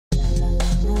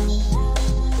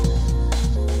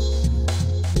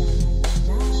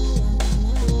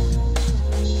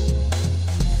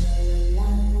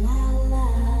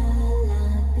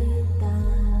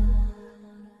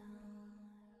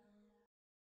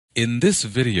In this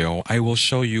video, I will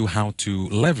show you how to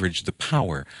leverage the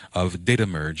power of data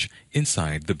merge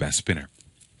inside the Best Spinner.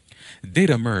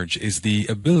 Data merge is the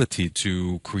ability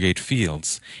to create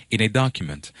fields in a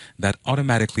document that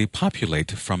automatically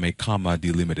populate from a comma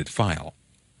delimited file.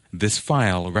 This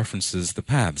file references the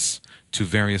paths to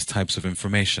various types of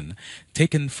information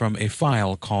taken from a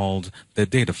file called the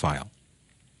data file.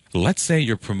 Let's say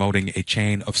you're promoting a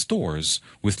chain of stores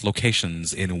with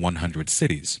locations in 100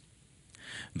 cities.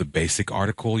 The basic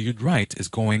article you'd write is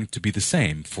going to be the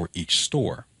same for each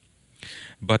store.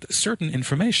 But certain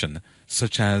information,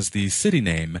 such as the city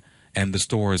name and the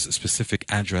store's specific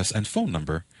address and phone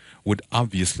number, would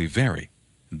obviously vary.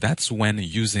 That's when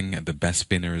using the Best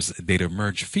Spinner's data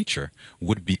merge feature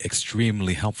would be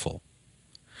extremely helpful.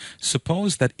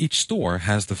 Suppose that each store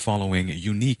has the following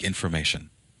unique information: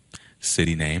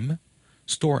 city name,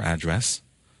 store address,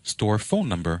 store phone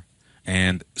number,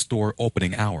 and store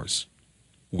opening hours.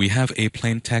 We have a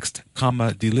plain text,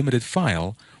 comma delimited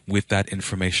file with that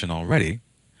information already,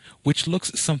 which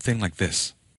looks something like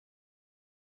this.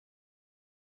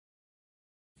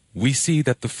 We see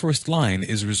that the first line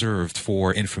is reserved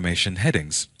for information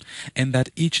headings, and that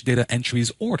each data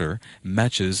entry's order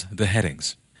matches the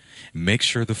headings. Make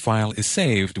sure the file is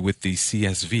saved with the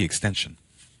CSV extension.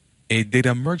 A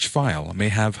data merge file may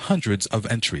have hundreds of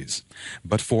entries,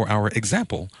 but for our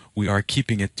example, we are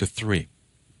keeping it to 3.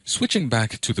 Switching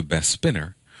back to the Best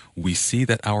Spinner, we see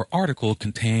that our article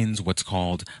contains what's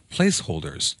called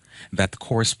placeholders that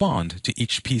correspond to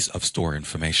each piece of store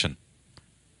information.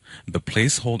 The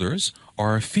placeholders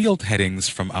are field headings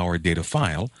from our data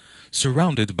file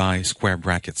surrounded by square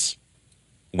brackets.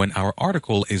 When our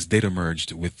article is data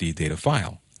merged with the data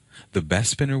file, the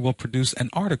Best Spinner will produce an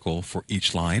article for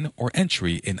each line or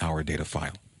entry in our data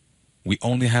file. We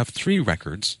only have 3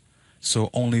 records, so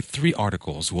only 3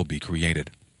 articles will be created.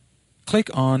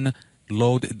 Click on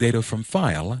Load Data from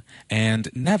File and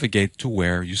navigate to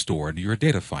where you stored your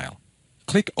data file.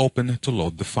 Click Open to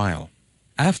load the file.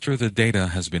 After the data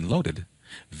has been loaded,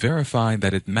 verify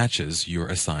that it matches your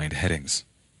assigned headings.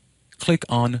 Click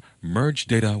on Merge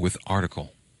Data with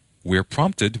Article. We're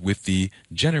prompted with the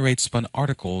Generate Spun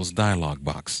Articles dialog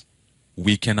box.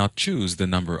 We cannot choose the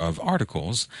number of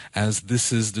articles, as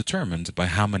this is determined by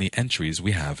how many entries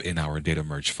we have in our data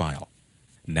merge file.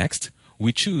 Next,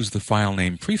 we choose the file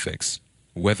name prefix,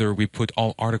 whether we put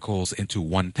all articles into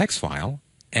one text file,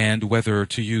 and whether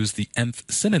to use the nth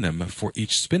synonym for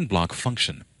each spin block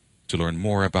function. To learn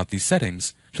more about these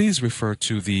settings, please refer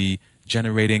to the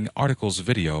Generating Articles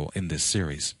video in this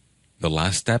series. The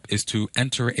last step is to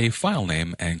enter a file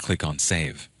name and click on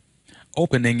Save.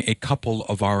 Opening a couple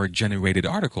of our generated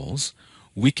articles,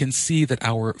 we can see that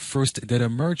our first data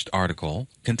merged article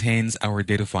contains our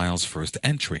data file's first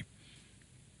entry,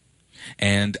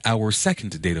 and our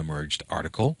second data merged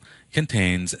article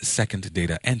contains second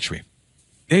data entry.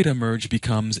 Data merge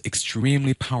becomes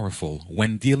extremely powerful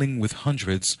when dealing with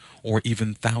hundreds or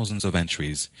even thousands of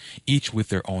entries, each with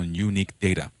their own unique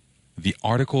data. The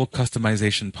article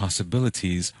customization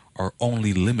possibilities are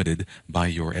only limited by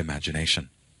your imagination.